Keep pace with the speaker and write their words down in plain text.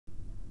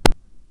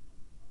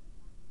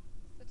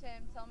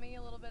tell me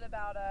a little bit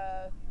about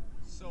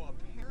So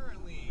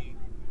apparently,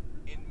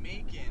 in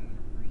Macon,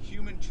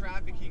 human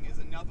trafficking is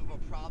enough of a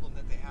problem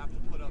that they have to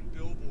put up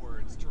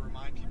billboards to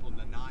remind people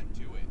to not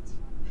do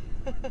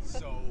it.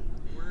 So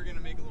we're gonna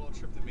make a little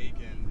trip to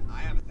Macon.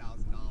 I have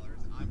 $1,000.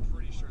 I'm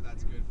pretty sure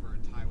that's good for a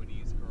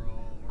Taiwanese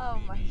girl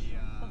or maybe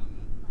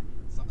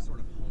some sort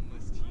of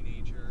homeless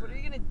teenager. What are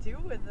you gonna do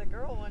with the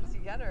girl once you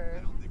get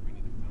her? I don't think we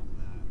need to film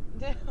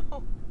that.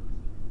 No.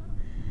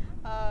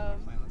 I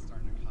plan on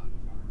starting a cotton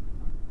farm.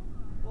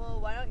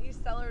 Well, why don't you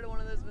sell her to one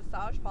of those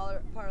massage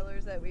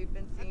parlors that we've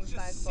been seeing That's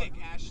just signs for? sick,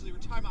 Ashley. We're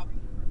talking about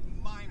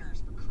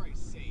minors, for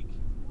Christ's sake.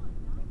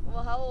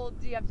 Well, how old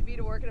do you have to be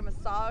to work at a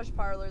massage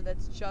parlor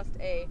that's just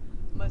a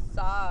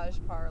massage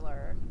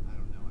parlor? I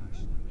don't know,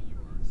 Ashley, but you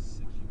are a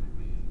sick human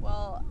being.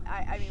 Well,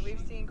 I mean,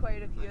 we've seen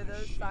quite a few of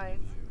those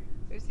signs.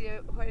 We've seen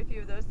quite a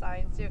few of those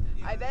signs too.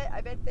 Yeah. I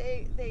bet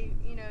they,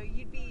 you know,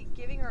 you'd be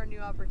giving her a new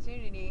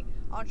opportunity,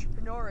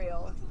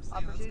 entrepreneurial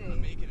opportunity.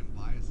 Let's make it and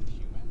buy us a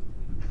human.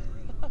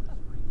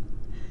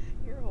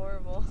 You're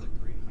horrible. That's a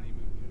great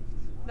honeymoon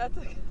gift. That's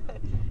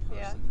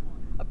yeah,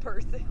 a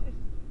person.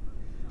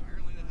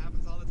 Apparently that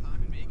happens all the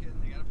time in Macon.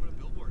 They gotta put a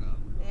billboard up.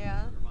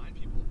 Yeah. Remind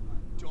people,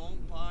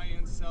 don't buy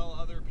and sell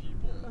other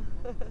people.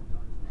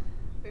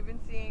 We've been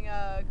seeing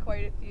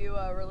quite a few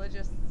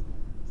religious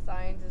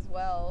signs as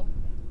well.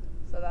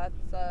 So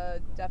that's a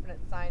definite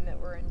sign that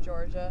we're in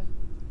Georgia.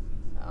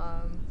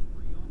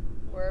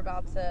 We're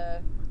about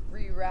to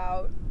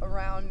reroute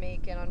around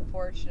Macon,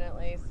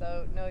 unfortunately,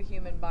 so no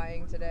human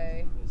buying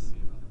today. We'll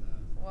see about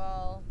that.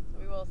 Well,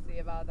 we will see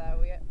about that.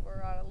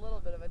 We're on a little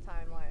bit of a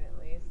timeline at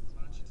least.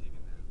 Why don't you take a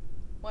nap?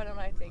 Why don't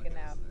I take a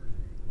nap?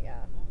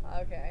 Yeah,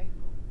 okay.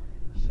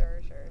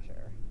 Sure.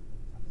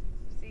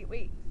 See,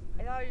 wait,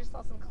 I thought I just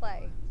saw some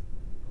clay.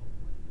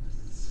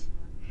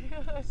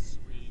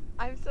 Sweet.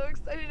 I'm so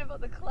excited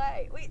about the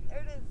clay. Wait, there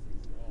it is.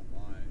 Oh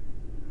my.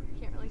 You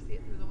can't really see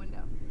it through the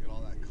window. Look at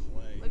all that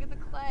clay. Look at the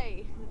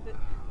clay.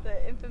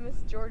 The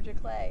infamous Georgia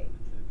clay.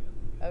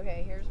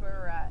 Okay, here's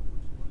where we're at.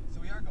 So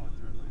we are going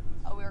through Atlanta.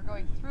 Oh, we are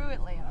going through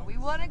Atlanta. We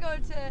want to go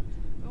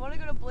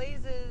to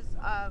Blaze's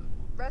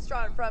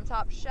restaurant from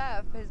Top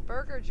Chef, his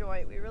burger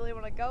joint. We really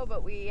want to go,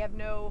 but we have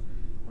no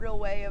real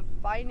way of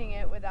finding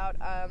it without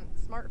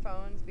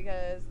smartphones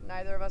because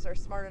neither of us are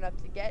smart enough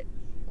to get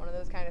one of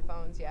those kind of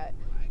phones yet.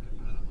 I could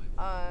put it on my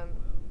phone.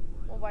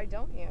 Well, why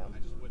don't you? I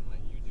just wouldn't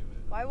let you do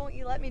it. Why won't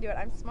you let me do it?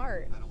 I'm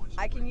smart. I don't want you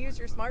to I can break use my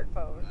your phone.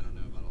 smartphone. I don't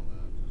know about all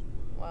that.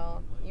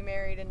 Well, you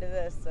married into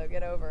this, so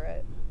get over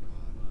it.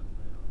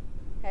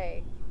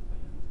 Hey,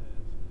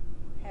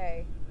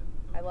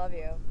 I love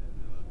you. I love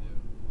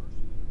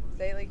you.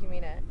 Say it like you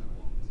mean it. I